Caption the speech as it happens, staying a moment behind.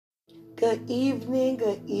Good evening,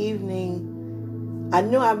 good evening. I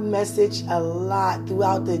know I've messaged a lot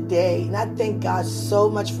throughout the day, and I thank God so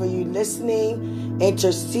much for you listening,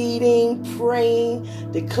 interceding, praying,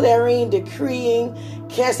 declaring, decreeing,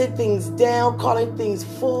 casting things down, calling things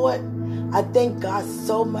forward. I thank God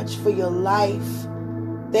so much for your life.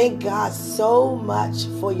 Thank God so much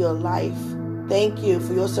for your life. Thank you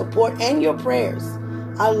for your support and your prayers.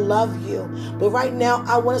 I love you. But right now,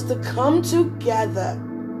 I want us to come together.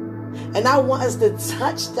 And I want us to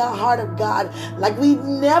touch the heart of God like we've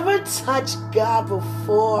never touched God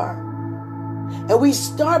before. And we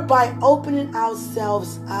start by opening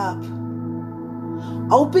ourselves up.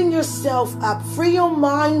 Open yourself up. Free your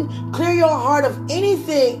mind. Clear your heart of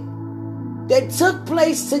anything that took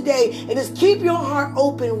place today. And just keep your heart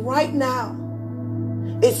open right now.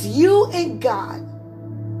 It's you and God.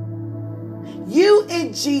 You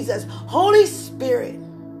and Jesus. Holy Spirit.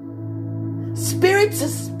 Spirit to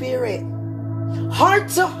spirit, heart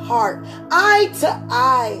to heart, eye to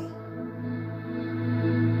eye.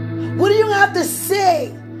 What do you have to say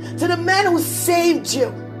to the man who saved you?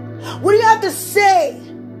 What do you have to say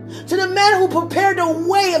to the man who prepared the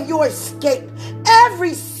way of your escape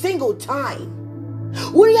every single time?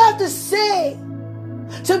 What do you have to say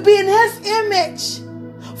to be in his image,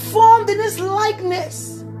 formed in his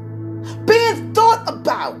likeness, being thought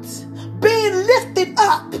about, being lifted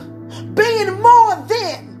up, being more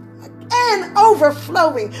than and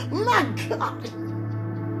overflowing? My God.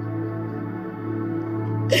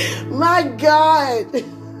 My God.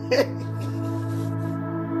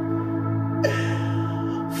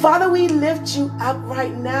 Father, we lift you up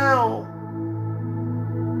right now.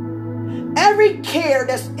 Every care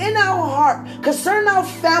that's in our heart concerning our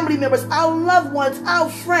family members, our loved ones, our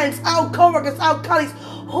friends, our coworkers, our colleagues,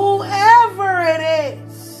 whoever it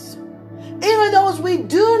is, even those we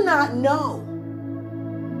do not know,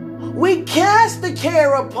 we cast the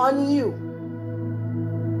care upon you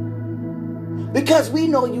because we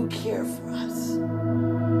know you care for us.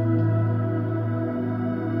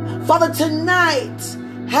 Father, tonight,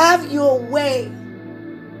 have your way.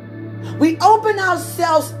 We open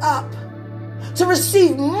ourselves up to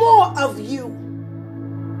receive more of you.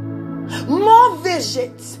 More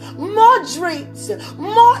visions, more dreams,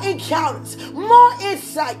 more encounters, more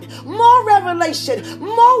insight, more revelation,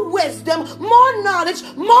 more wisdom, more knowledge,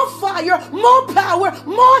 more fire, more power,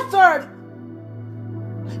 more authority.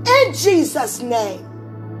 In Jesus' name.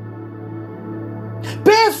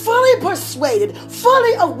 Being fully persuaded,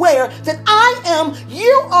 fully aware that I am,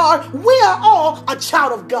 you are, we are all a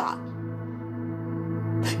child of God.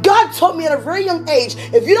 God told me at a very young age,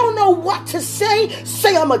 if you don't know what to say,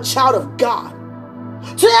 say I'm a child of God.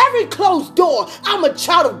 To every closed door, I'm a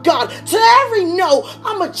child of God. To every no,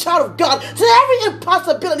 I'm a child of God. To every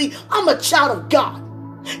impossibility, I'm a child of God.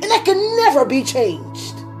 And that can never be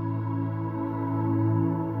changed.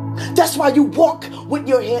 That's why you walk with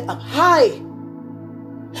your head up high.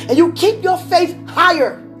 And you keep your faith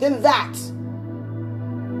higher than that.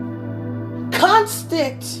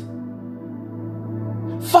 Constant.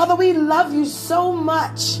 Father, we love you so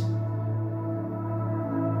much.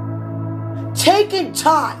 Taking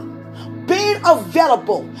time, being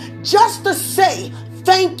available, just to say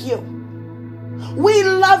thank you. We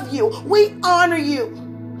love you. We honor you.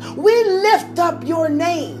 We lift up your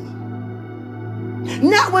name.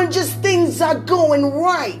 Not when just things are going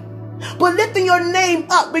right, but lifting your name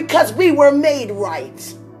up because we were made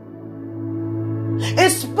right. In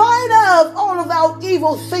spite of all of our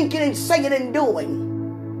evil thinking and saying and doing,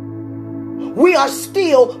 we are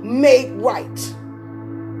still made right.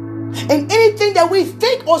 And anything that we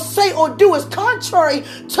think or say or do is contrary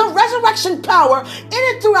to resurrection power in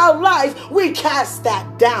and through our life, we cast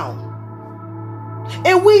that down.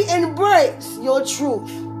 And we embrace your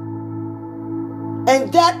truth.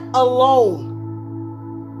 And that alone.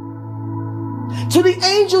 To the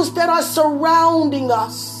angels that are surrounding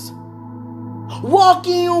us,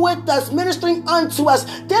 walking with us, ministering unto us,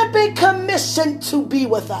 they've been commissioned to be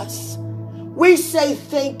with us. We say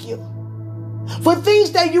thank you for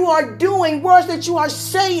things that you are doing, words that you are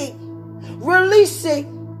saying,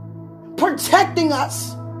 releasing, protecting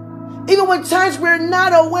us, even when times we're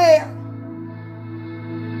not aware.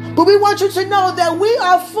 But we want you to know that we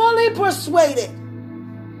are fully persuaded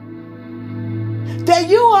that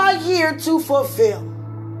you are here to fulfill.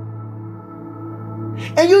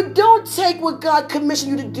 And you don't take what God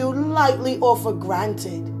commissioned you to do lightly or for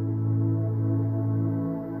granted.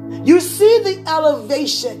 You see the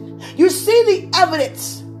elevation. You see the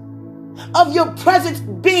evidence of your presence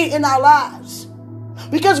being in our lives.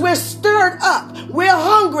 Because we're stirred up. We're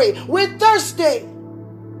hungry. We're thirsty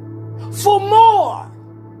for more.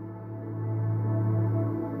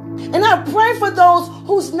 And I pray for those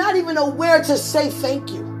who's not even aware to say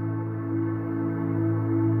thank you.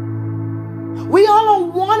 We all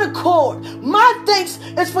on one accord. My thanks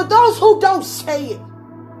is for those who don't say it.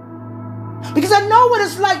 Because I know what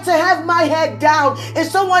it's like to have my head down and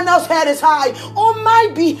someone else's head is high on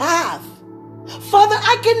my behalf. Father,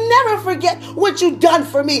 I can never forget what you done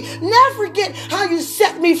for me. Never forget how you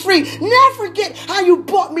set me free. Never forget how you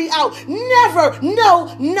brought me out. Never,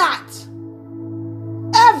 no, not.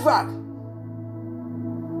 Ever.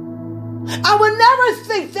 I would never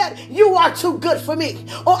think that you are too good for me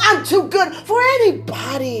or I'm too good for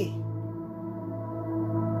anybody.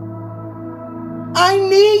 I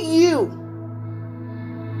need you.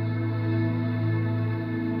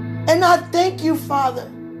 And I thank you, Father,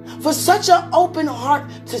 for such an open heart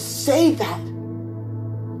to say that.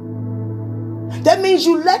 That means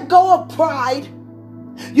you let go of pride.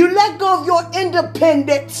 You let go of your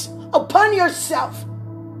independence upon yourself.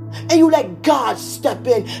 And you let God step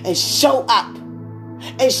in and show up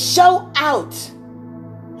and show out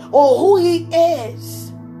on who he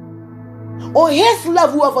is, on his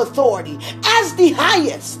level of authority as the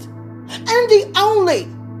highest and the only.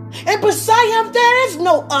 And beside him, there is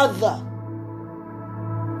no other.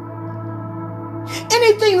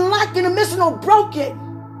 Anything lacking and missing or broken,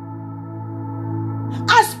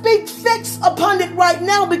 I speak fix upon it right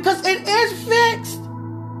now because it is fixed.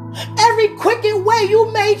 Every crooked way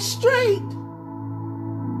you made straight.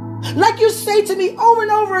 Like you say to me over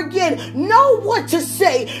and over again, know what to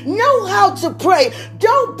say, know how to pray.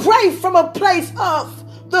 Don't pray from a place of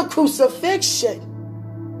the crucifixion.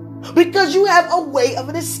 Because you have a way of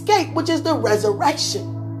an escape, which is the resurrection.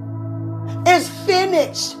 It's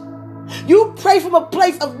finished. You pray from a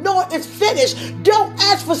place of knowing it's finished. Don't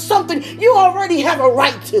ask for something you already have a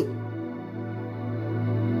right to.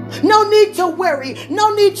 No need to worry.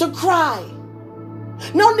 No need to cry.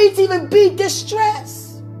 No need to even be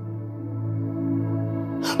distressed.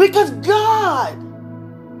 Because God,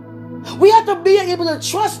 we have to be able to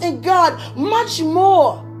trust in God much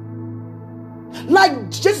more. Like,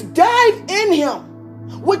 just dive in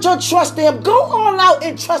him with your trust in him. Go all out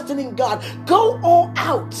in trusting in God. Go all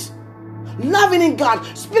out. Loving in God.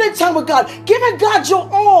 Spending time with God. Giving God your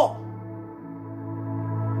all.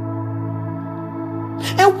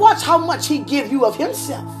 And watch how much he give you of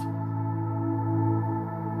himself.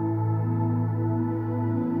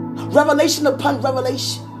 Revelation upon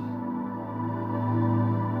revelation.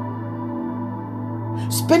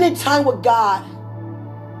 Spending time with God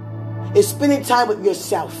is spending time with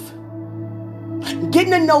yourself.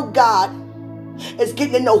 Getting to know God is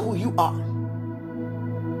getting to know who you are.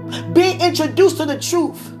 Being introduced to the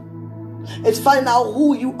truth is finding out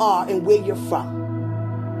who you are and where you're from.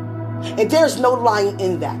 And there's no lying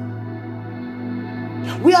in that.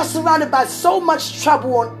 We are surrounded by so much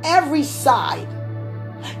trouble on every side,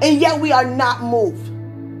 and yet we are not moved.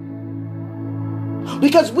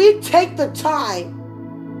 Because we take the time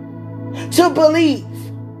to believe.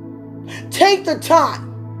 Take the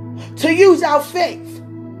time to use our faith.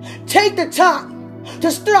 Take the time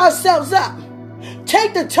to stir ourselves up.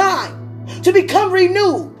 Take the time to become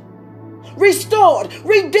renewed, restored,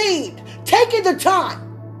 redeemed. Taking the time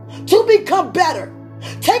to become better.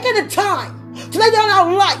 Taking the time to lay down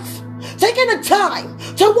our life. Taking the time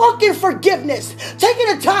to walk in forgiveness.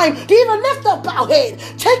 Taking the time to even lift up our head.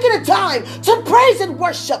 Taking the time to praise and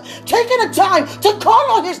worship. Taking the time to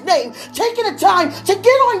call on his name. Taking the time to get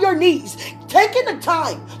on your knees. Taking the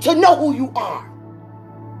time to know who you are.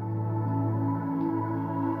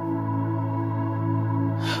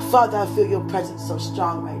 Father, I feel your presence so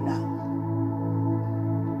strong right now.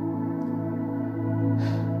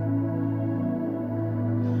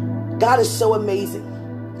 God is so amazing.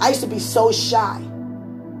 I used to be so shy.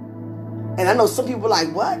 And I know some people are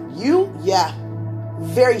like, what? You? Yeah.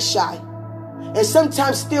 Very shy. And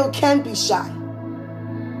sometimes still can be shy.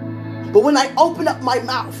 But when I open up my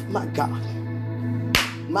mouth, my God.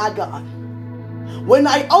 When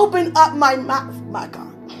I open up my mouth, my God.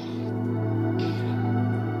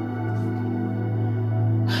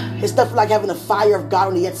 It's stuff like having the fire of God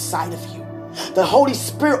on the inside of you. The Holy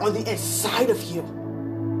Spirit on the inside of you.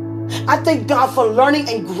 I thank God for learning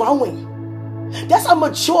and growing. That's a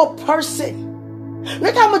mature person.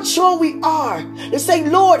 Look how mature we are. To say,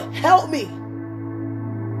 Lord, help me.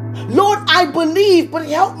 Lord, I believe, but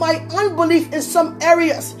help my unbelief in some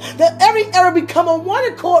areas. That every area become a one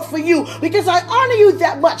accord for you. Because I honor you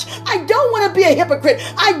that much. I don't want to be a hypocrite.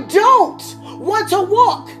 I don't want to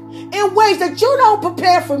walk in ways that you don't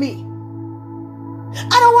prepare for me.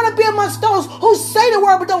 I don't want to be amongst those who say the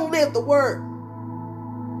word but don't live the word.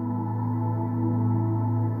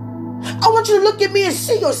 I want you to look at me and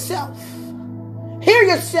see yourself. Hear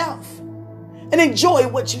yourself. And enjoy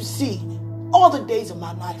what you see all the days of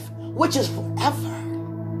my life, which is forever.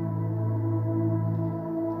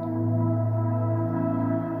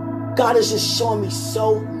 God is just showing me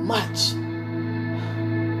so much.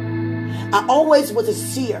 I always was a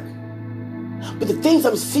seer. But the things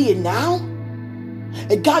I'm seeing now,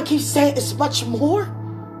 and God keeps saying it's much more.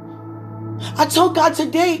 I told God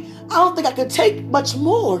today, I don't think I could take much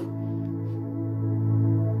more.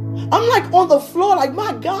 I'm like on the floor, like,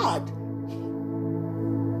 my God.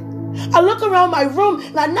 I look around my room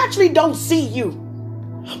and I naturally don't see you.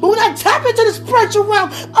 But when I tap into the spiritual realm,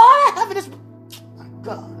 all I have is, my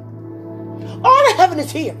God, all I have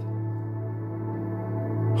is here.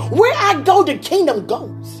 Where I go, the kingdom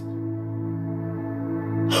goes.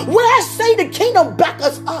 When I say the kingdom back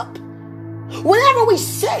us up, whatever we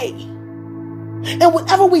say and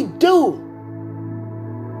whatever we do,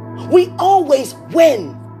 we always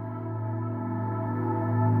win.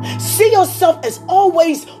 See yourself as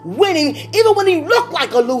always winning, even when you look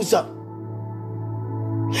like a loser.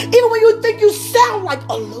 Even when you think you sound like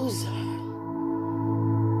a loser.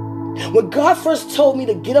 When God first told me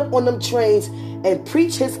to get up on them trains and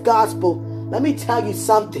preach his gospel, let me tell you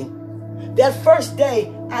something. That first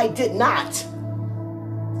day, I did not.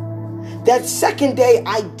 That second day,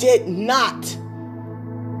 I did not.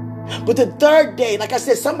 But the third day, like I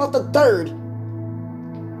said, something about the third,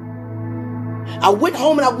 I went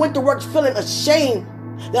home and I went to work feeling ashamed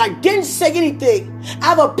that I didn't say anything. I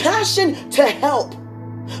have a passion to help.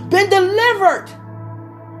 Been delivered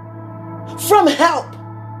from help.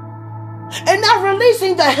 And not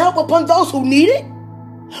releasing the help upon those who need it.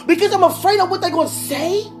 Because I'm afraid of what they're going to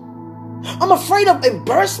say. I'm afraid of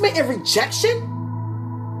embarrassment and rejection.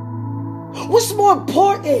 What's more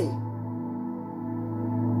important?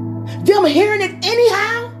 Them hearing it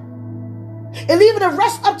anyhow? And leaving the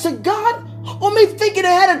rest up to God? Or me thinking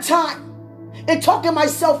ahead of time and talking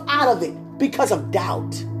myself out of it because of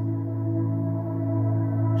doubt?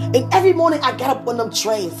 And every morning I got up on them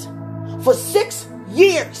trains for 6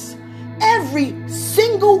 years. Every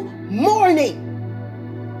single morning.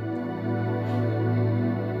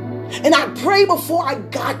 And I prayed before I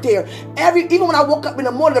got there. Even when I woke up in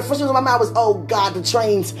the morning, the first thing in my mind was, oh God, the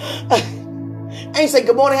trains. I ain't say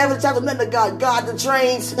good morning, half the time, nothing to God. God, the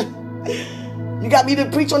trains. You got me to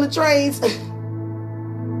preach on the trains.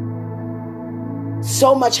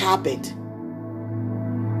 So much happened.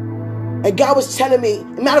 And God was telling me,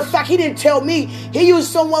 matter of fact, he didn't tell me. He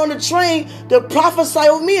used someone on the train to prophesy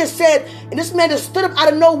over me and said, and this man just stood up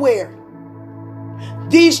out of nowhere.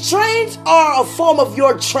 These trains are a form of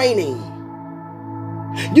your training.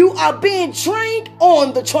 You are being trained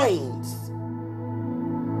on the trains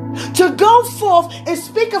to go forth and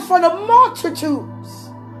speak in front of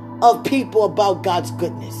multitudes of people about God's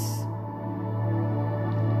goodness.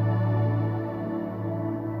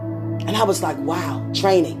 And I was like, wow,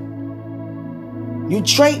 training. You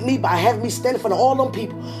trained me by having me stand in front of all them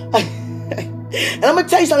people. And I'm going to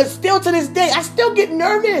tell you something, still to this day, I still get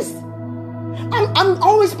nervous. I'm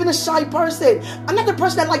always been a shy person. I'm not the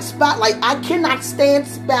person that likes spotlight. I cannot stand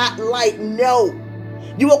spotlight. No.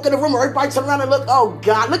 You walk in the room, everybody turn around and look, oh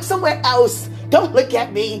God, look somewhere else. Don't look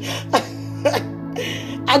at me.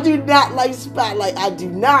 I do not like spotlight. I do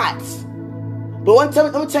not. But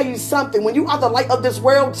let me tell you something. When you are the light of this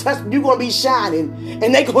world, you're going to be shining.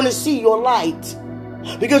 And they're going to see your light.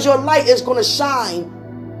 Because your light is going to shine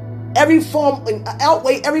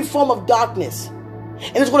outweigh every form of darkness.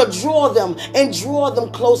 And it's going to draw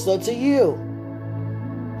them closer to you.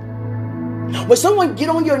 When someone get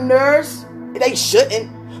on your nerves, they shouldn't.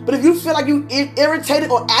 But if you feel like you irritated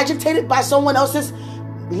or agitated by someone else's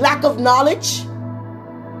lack of knowledge,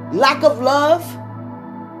 lack of love,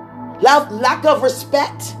 lack of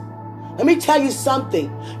respect, let me tell you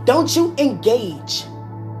something. Don't you engage.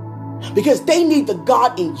 Because they need the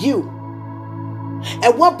God in you.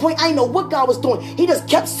 At one point, I didn't know what God was doing. He just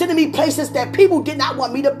kept sending me places that people did not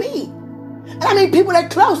want me to be. And I mean people that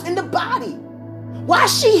close in the body. Why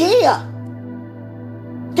is she here?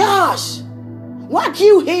 Gosh, why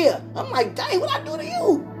you here? I'm like, dang, what I do to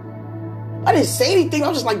you? I didn't say anything. I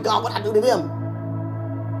was just like, God, what I do to them?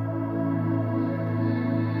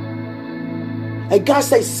 And God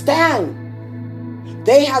says, stand.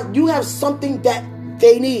 You have something that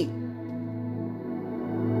they need.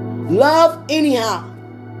 Love anyhow.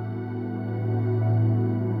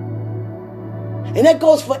 And that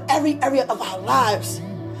goes for every area of our lives.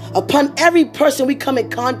 Upon every person we come in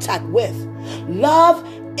contact with. Love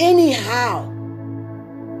anyhow.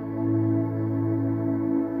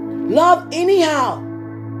 Love anyhow.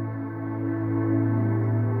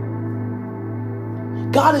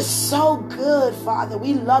 God is so good, Father.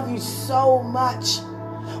 We love you so much.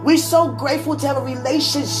 We're so grateful to have a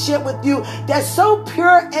relationship with you that's so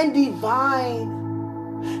pure and divine.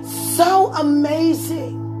 So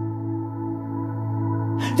amazing.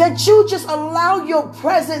 That you just allow your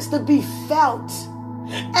presence to be felt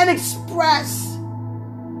and expressed.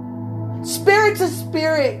 Spirit to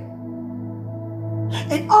spirit.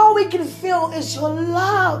 And all we can feel is your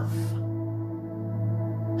love.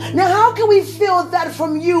 Now, how can we feel that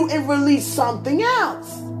from you and release something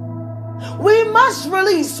else? We must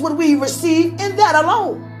release what we receive in that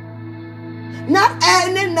alone. Not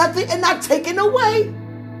adding in nothing and not taking away.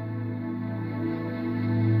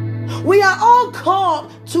 We are all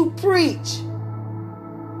called to preach.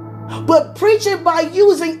 But preaching by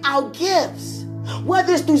using our gifts,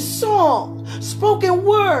 whether it's through song, spoken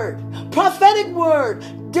word, prophetic word,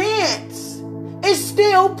 dance, it's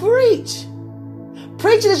still preach.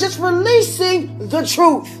 Preaching is just releasing the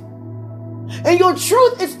truth. And your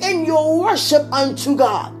truth is in your worship unto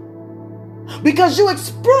God. Because you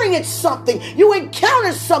experience something, you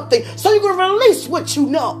encounter something, so you're going to release what you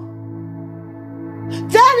know.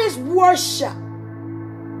 That is worship.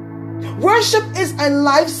 Worship is a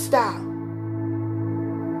lifestyle.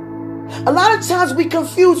 A lot of times we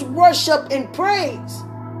confuse worship and praise.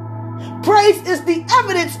 Praise is the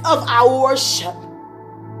evidence of our worship.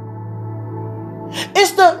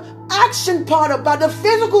 It's the action part about it, the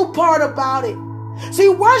physical part about it. See,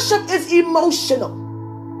 worship is emotional.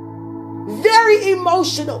 Very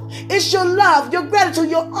emotional. It's your love, your gratitude,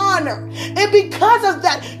 your honor. And because of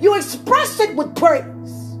that, you express it with praise.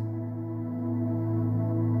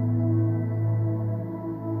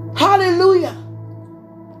 Hallelujah.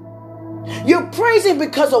 You're praising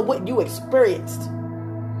because of what you experienced.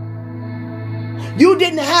 You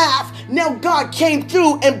didn't have, now God came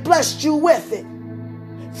through and blessed you with it.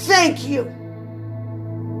 Thank you.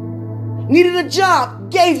 Needed a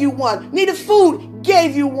job, gave you one. Needed food,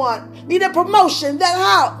 gave you one. Needed a promotion, that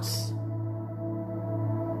house.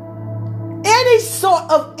 Any sort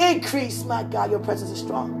of increase, my God, your presence is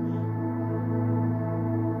strong.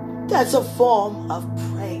 That's a form of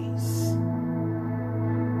praise.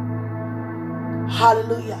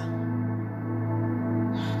 Hallelujah.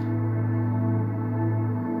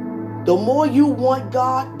 The more you want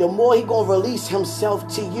God, the more He's going to release Himself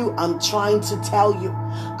to you. I'm trying to tell you.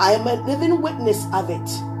 I am a living witness of it.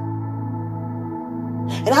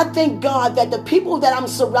 And I thank God that the people that I'm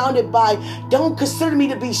surrounded by don't consider me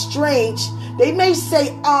to be strange. They may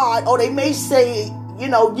say odd, or they may say,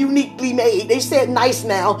 uniquely made. They say it nice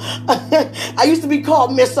now. I used to be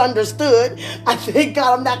called misunderstood. I thank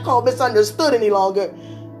God I'm not called misunderstood any longer.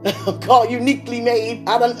 I'm called uniquely made.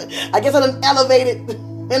 I guess I done elevated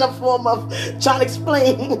in a form of trying to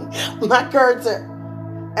explain my character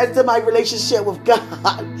as to my relationship with God.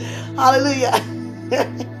 Hallelujah.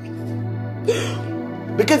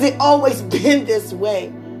 Because it always been this way.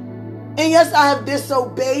 And yes, I have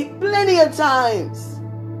disobeyed plenty of times.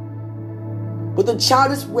 But the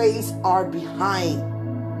childish ways are behind.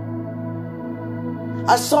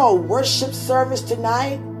 I saw a worship service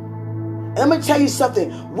tonight. And I'm going to tell you something.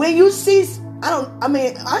 When you see,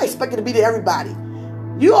 I expect it to be to everybody.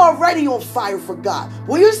 You're already on fire for God.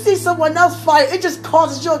 When you see someone else fire, it just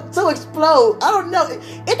causes you to explode. I don't know.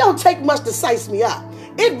 It don't take much to size me up.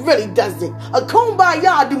 It really doesn't. A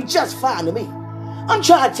kumbaya do just fine to me. I'm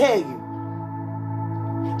trying to tell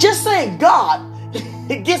you. Just saying God,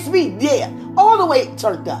 it gets me there. All the way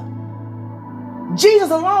turned up.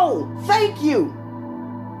 Jesus alone. Thank you.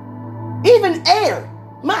 Even air.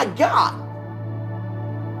 My God.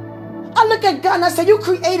 I look at God and I say, you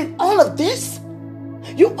created all of this?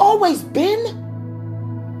 You always been?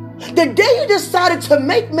 The day you decided to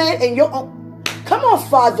make man in your own. Come on,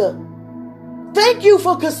 Father. Thank you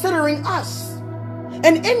for considering us.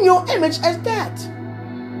 And in your image as that.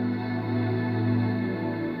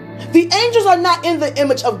 The angels are not in the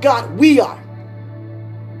image of God. We are.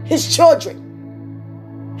 His children.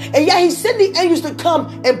 And yet He sent the angels to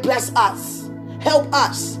come and bless us. Help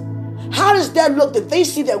us. How does that look that they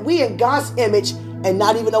see that we in God's image and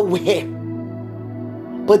not even aware?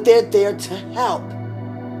 But they're there to help.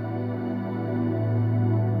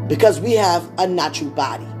 Because we have a natural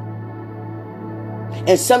body.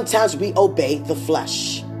 And sometimes we obey the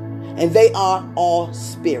flesh. And they are all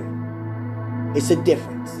spirit. It's a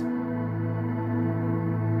difference.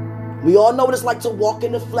 We all know what it's like to walk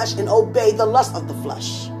in the flesh and obey the lust of the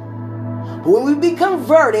flesh. But when we be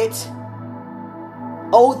converted,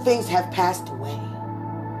 old things have passed away.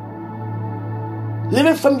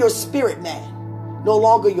 Living from your spirit, man, no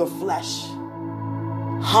longer your flesh.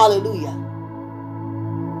 Hallelujah.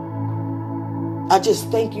 I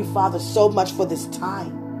just thank you, Father, so much for this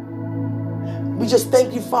time. We just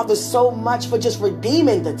thank you, Father, so much for just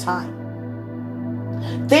redeeming the time.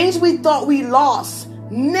 Things we thought we lost,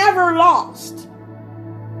 never lost.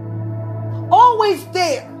 Always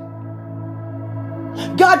there.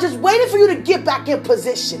 God just waited for you to get back in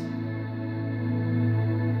position.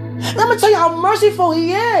 And I'm going to tell you how merciful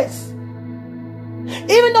he is.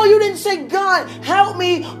 Even though you didn't say, God, help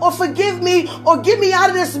me or forgive me or get me out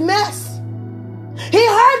of this mess. He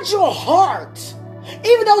heard your heart.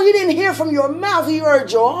 Even though he didn't hear from your mouth, he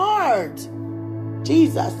heard your heart.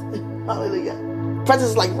 Jesus. Hallelujah.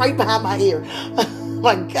 Presence is like right behind my ear.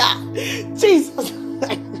 My God. Jesus.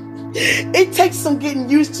 It takes some getting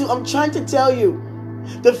used to. I'm trying to tell you.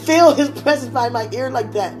 To feel his presence behind my ear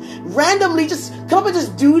like that. Randomly just come up and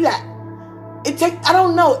just do that. I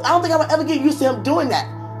don't know. I don't think I would ever get used to him doing that.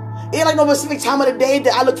 It ain't like no specific time of the day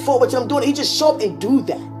that I look forward to him doing it. He just show up and do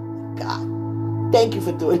that. God, thank you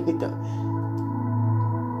for doing it though.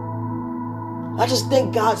 I just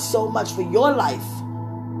thank God so much for your life,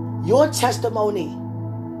 your testimony.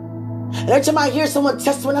 And every time I hear someone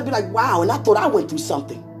testimony, I'll be like, wow, and I thought I went through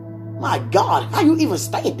something. My God, how you even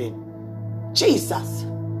standing? Jesus.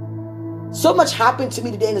 So much happened to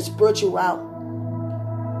me today in the spiritual realm.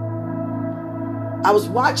 I was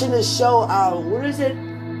watching this show, what is it?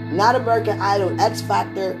 Not American Idol, X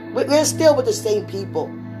Factor. We're still with the same people.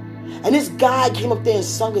 And this guy came up there and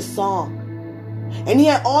sung a song. And he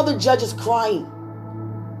had all the judges crying.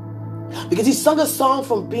 Because he sung a song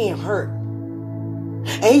from being hurt.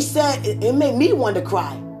 And he said, it made me want to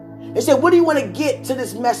cry. They said, what do you want to get to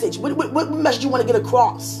this message? What message you want to get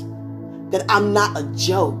across? That I'm not a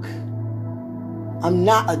joke. I'm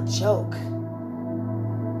not a joke.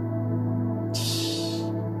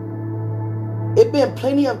 It's been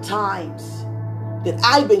plenty of times that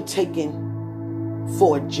I've been taken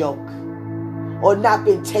for a joke or not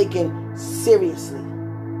been taken seriously.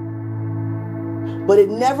 But it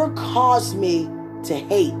never caused me to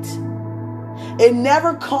hate. It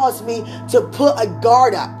never caused me to put a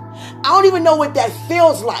guard up. I don't even know what that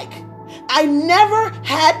feels like. I never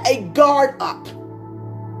had a guard up.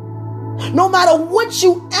 No matter what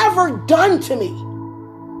you ever done to me.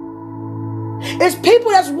 It's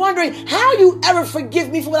people that's wondering how you ever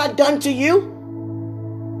forgive me for what I've done to you.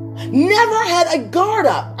 Never had a guard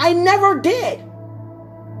up. I never did.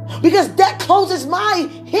 Because that closes my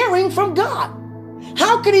hearing from God.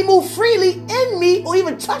 How can he move freely in me or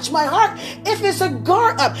even touch my heart if it's a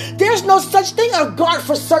guard up? There's no such thing as a guard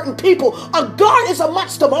for certain people. A guard is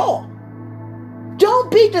amongst them all.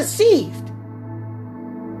 Don't be deceived.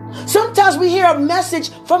 Sometimes we hear a message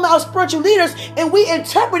from our spiritual leaders and we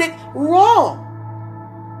interpret it wrong.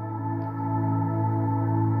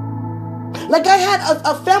 Like I had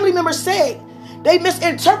a family member say, they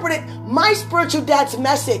misinterpreted my spiritual dad's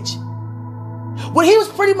message. What he was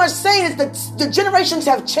pretty much saying is that the generations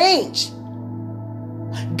have changed.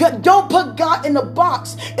 Don't put God in the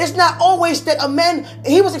box. It's not always that a man,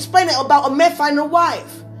 he was explaining about a man finding a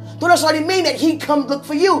wife. Don't necessarily mean that he come look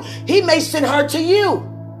for you. He may send her to you.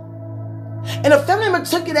 And a family member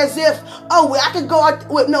took it as if, oh, well, I could go out.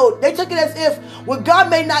 Well, no, they took it as if, well, God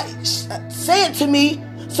may not say it to me,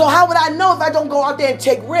 so how would I know if I don't go out there and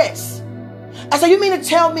take risks? I said, you mean to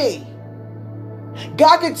tell me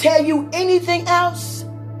God can tell you anything else,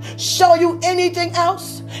 show you anything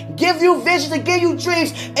else, give you visions and give you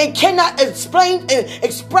dreams, and cannot explain and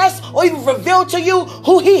express or even reveal to you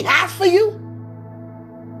who he has for you?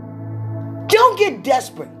 Don't get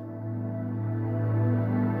desperate.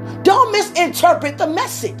 Don't misinterpret the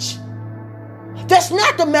message. That's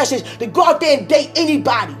not the message to go out there and date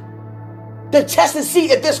anybody. To test and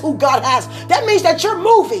see if this is who God has. That means that you're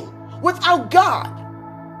moving without God.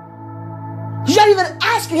 You're not even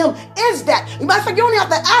asking him, is that? As a matter of fact, you only have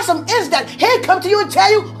to ask him, is that? He'll come to you and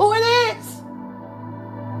tell you who it is.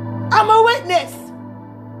 I'm a witness.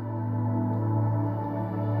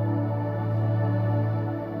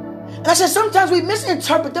 And I said, sometimes we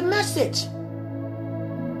misinterpret the message.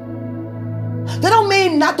 That don't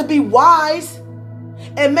mean not to be wise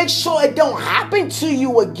and make sure it don't happen to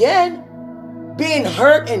you again. Being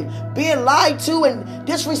hurt and being lied to and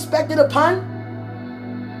disrespected upon.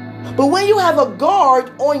 But when you have a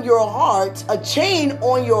guard on your heart, a chain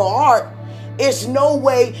on your heart, it's no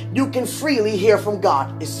way you can freely hear from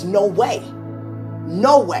God. It's no way.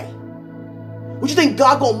 No way. Would you think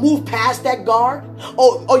God gonna move past that guard?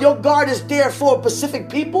 Or your guard is there for specific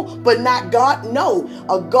people, but not God? No,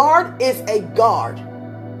 a guard is a guard.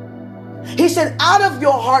 He said, out of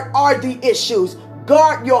your heart are the issues.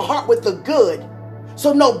 Guard your heart with the good.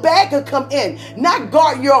 So no bad could come in. Not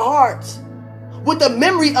guard your heart with the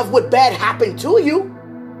memory of what bad happened to you.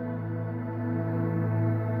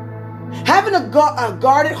 Having a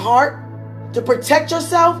guarded heart to protect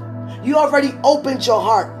yourself, you already opened your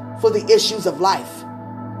heart for the issues of life.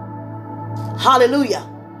 Hallelujah.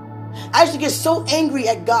 I used to get so angry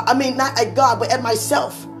at God. I mean, not at God, but at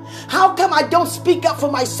myself. How come I don't speak up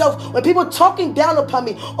for myself when people talking down upon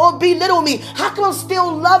me or belittle me? How come I'm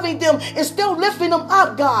still loving them and still lifting them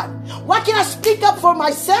up, God? Why can't I speak up for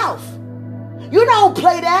myself? You don't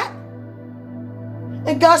play that.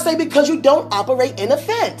 And God say, because you don't operate in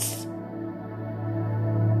offense.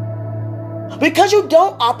 Because you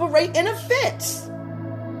don't operate in offense.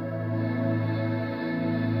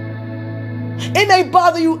 It may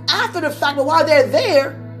bother you after the fact, but while they're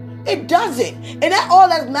there, it doesn't. And that's all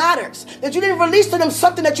that matters. That you didn't release to them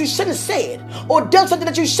something that you shouldn't have said or done something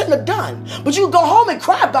that you shouldn't have done. But you can go home and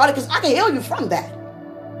cry about it because I can heal you from that.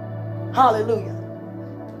 Hallelujah.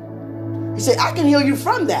 He said, I can heal you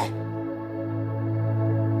from that.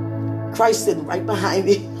 Christ sitting right behind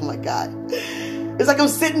me. Oh my God. It's like I'm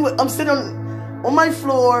sitting on my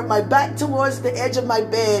floor, my back towards the edge of my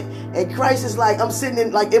bed, and Christ is like, I'm sitting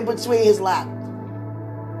in between his lap.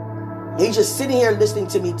 He's just sitting here listening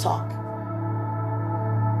to me talk.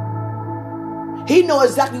 He knows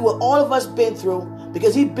exactly what all of us been through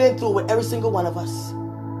because he's been through with every single one of us.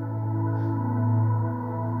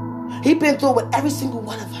 He's been through with every single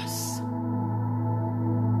one of us.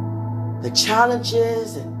 The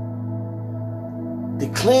challenges and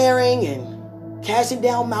declaring and casting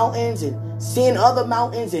down mountains and seeing other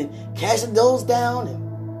mountains and casting those down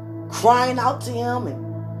and crying out to him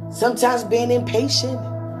and sometimes being impatient.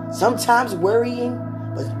 Sometimes worrying,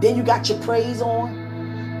 but then you got your praise on.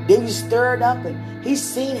 Then you stir it up and he's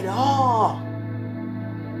seen it all.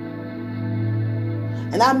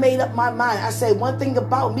 And I made up my mind. I said, one thing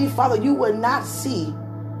about me, Father, you will not see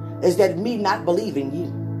is that me not believing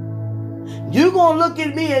you. You're going to look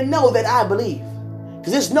at me and know that I believe.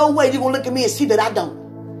 Because there's no way you're going to look at me and see that I don't.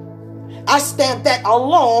 I stamped that a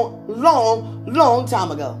long, long, long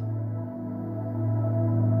time ago.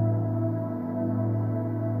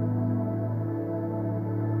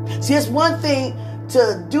 See, it's one thing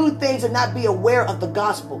to do things and not be aware of the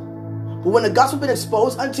gospel. But when the gospel has been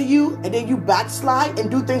exposed unto you and then you backslide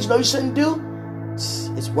and do things you know you shouldn't do,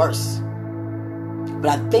 it's worse.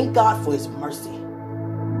 But I thank God for his mercy.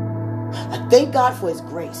 I thank God for his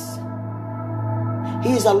grace.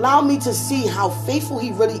 He has allowed me to see how faithful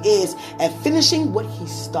he really is at finishing what he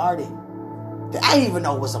started. I didn't even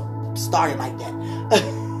know it was started like that.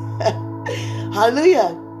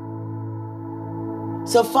 Hallelujah.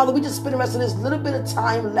 So, Father, we just spend the rest of this little bit of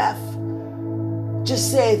time left.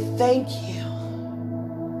 Just say thank you.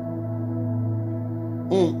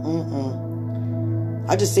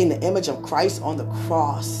 I just seen the image of Christ on the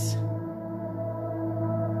cross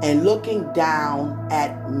and looking down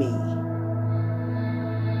at me.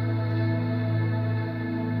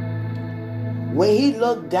 When he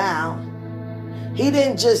looked down, he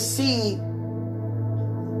didn't just see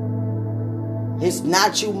his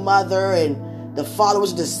natural mother and the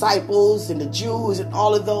followers, disciples, and the Jews, and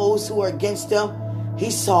all of those who are against him. He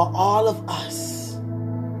saw all of us.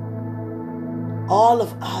 All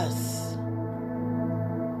of us.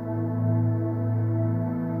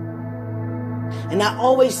 And I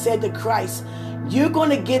always said to Christ, you're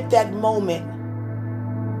going to get that moment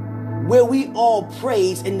where we all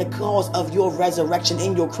praise in the cause of your resurrection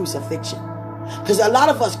and your crucifixion. Because a lot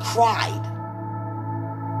of us cried.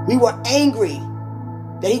 We were angry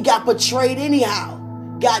that he got betrayed anyhow,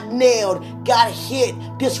 got nailed, got hit,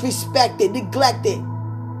 disrespected, neglected,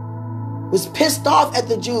 was pissed off at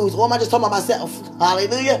the Jews. Or am I just talking about myself?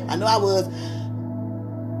 Hallelujah. I know I was.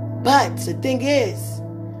 But the thing is,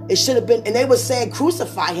 it should have been, and they were saying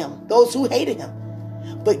crucify him, those who hated him.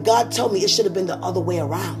 But God told me it should have been the other way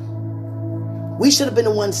around. We should have been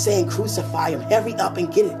the ones saying crucify him, hurry up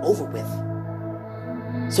and get it over with.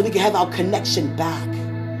 So we can have our connection back.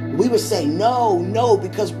 We were saying no,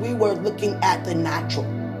 because we were looking at the natural.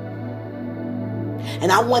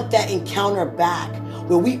 And I want that encounter back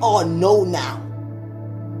where we all know now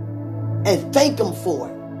and thank him for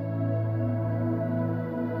it.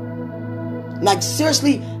 Like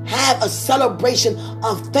seriously have a celebration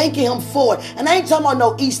of thanking him for it. And I ain't talking about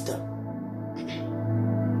no Easter.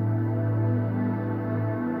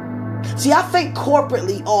 See, I think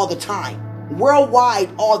corporately all the time,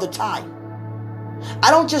 worldwide all the time.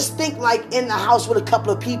 I don't just think like in the house with a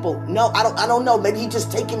couple of people. No, I don't know. Maybe he's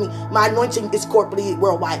just taking me. My anointing is corporately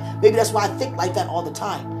worldwide. Maybe that's why I think like that all the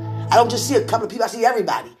time. I don't just see a couple of people. I see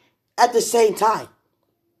everybody at the same time.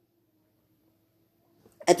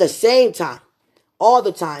 At the same time. all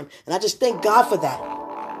the time. And I just thank God for that.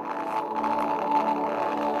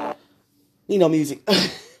 Music.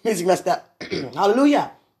 Music messed up.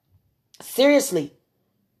 Hallelujah. Seriously.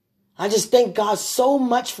 I just thank God so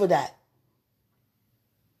much for that.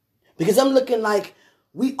 Because I'm looking like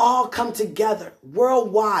we all come together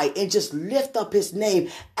worldwide and just lift up his name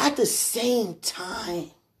at the same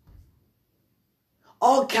time.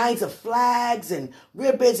 All kinds of flags and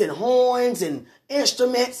ribbons and horns and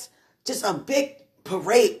instruments. Just a big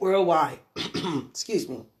parade worldwide. Excuse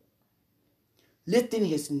me. Lifting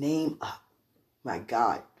his name up. My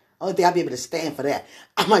God. I don't think I'll be able to stand for that.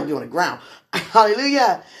 I might be on the ground.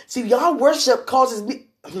 Hallelujah. See, y'all worship causes me...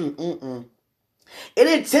 It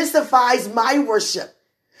intensifies my worship.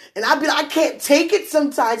 And I can't take it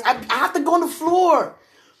sometimes. I have to go on the floor.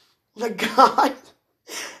 My God.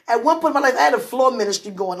 At one point in my life, I had a floor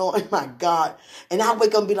ministry going on. My God. And I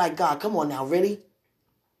wake up and be like, God, come on now, really?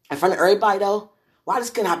 In front of everybody, though? Why this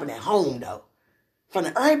couldn't happen at home, though? In front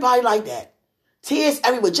of everybody like that. Tears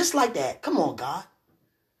everywhere, just like that. Come on, God.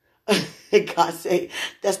 God say,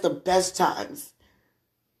 that's the best times.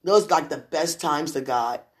 Those like the best times to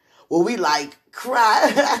God. Where we like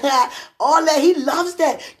cry. All that. He loves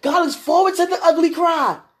that. God looks forward to the ugly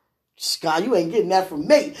cry. God, you ain't getting that from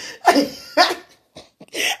me.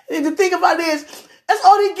 The thing about it is, that's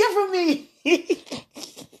all they get from me.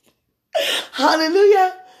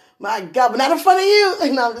 Hallelujah. My God, but not in front of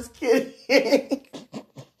you. No, I'm just kidding.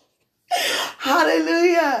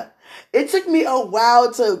 Hallelujah. It took me a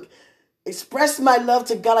while to express my love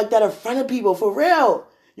to God like that in front of people. For real.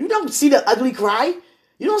 You don't see the ugly cry.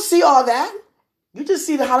 You don't see all that. You just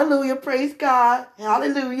see the hallelujah, praise God,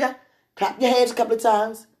 hallelujah. Clap your hands a couple of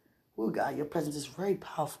times. Oh, God, your presence is very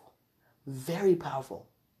powerful. Very powerful.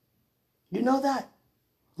 You know that?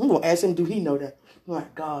 I'm going to ask him, do he know that? Oh, my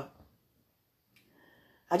God.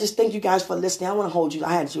 I just thank you guys for listening. I want to hold you.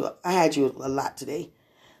 I had you a lot today.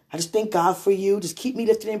 I just thank God for you. Just keep me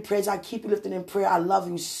lifted in prayers. I keep you lifted in prayer. I love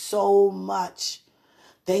you so much.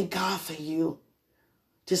 Thank God for you.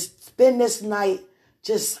 Just spend this night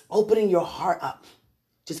just opening your heart up.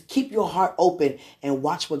 Just keep your heart open and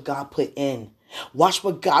watch what God put in. Watch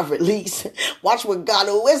what God release. Watch what God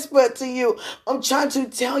will whisper to you. I'm trying to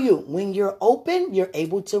tell you, when you're open, you're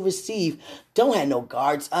able to receive. Don't have no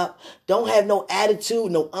guards up. Don't have no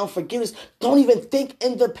attitude, no unforgiveness. Don't even think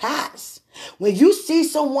in the past. When you see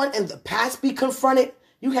someone in the past be confronted,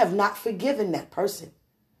 you have not forgiven that person.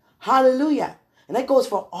 Hallelujah. And that goes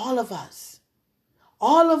for all of us.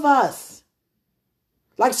 All of us.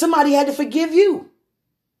 Like somebody had to forgive you.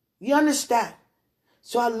 You understand?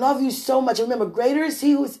 So I love you so much. Remember, greater is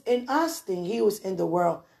he who is in us than he who is in the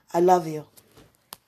world. I love you.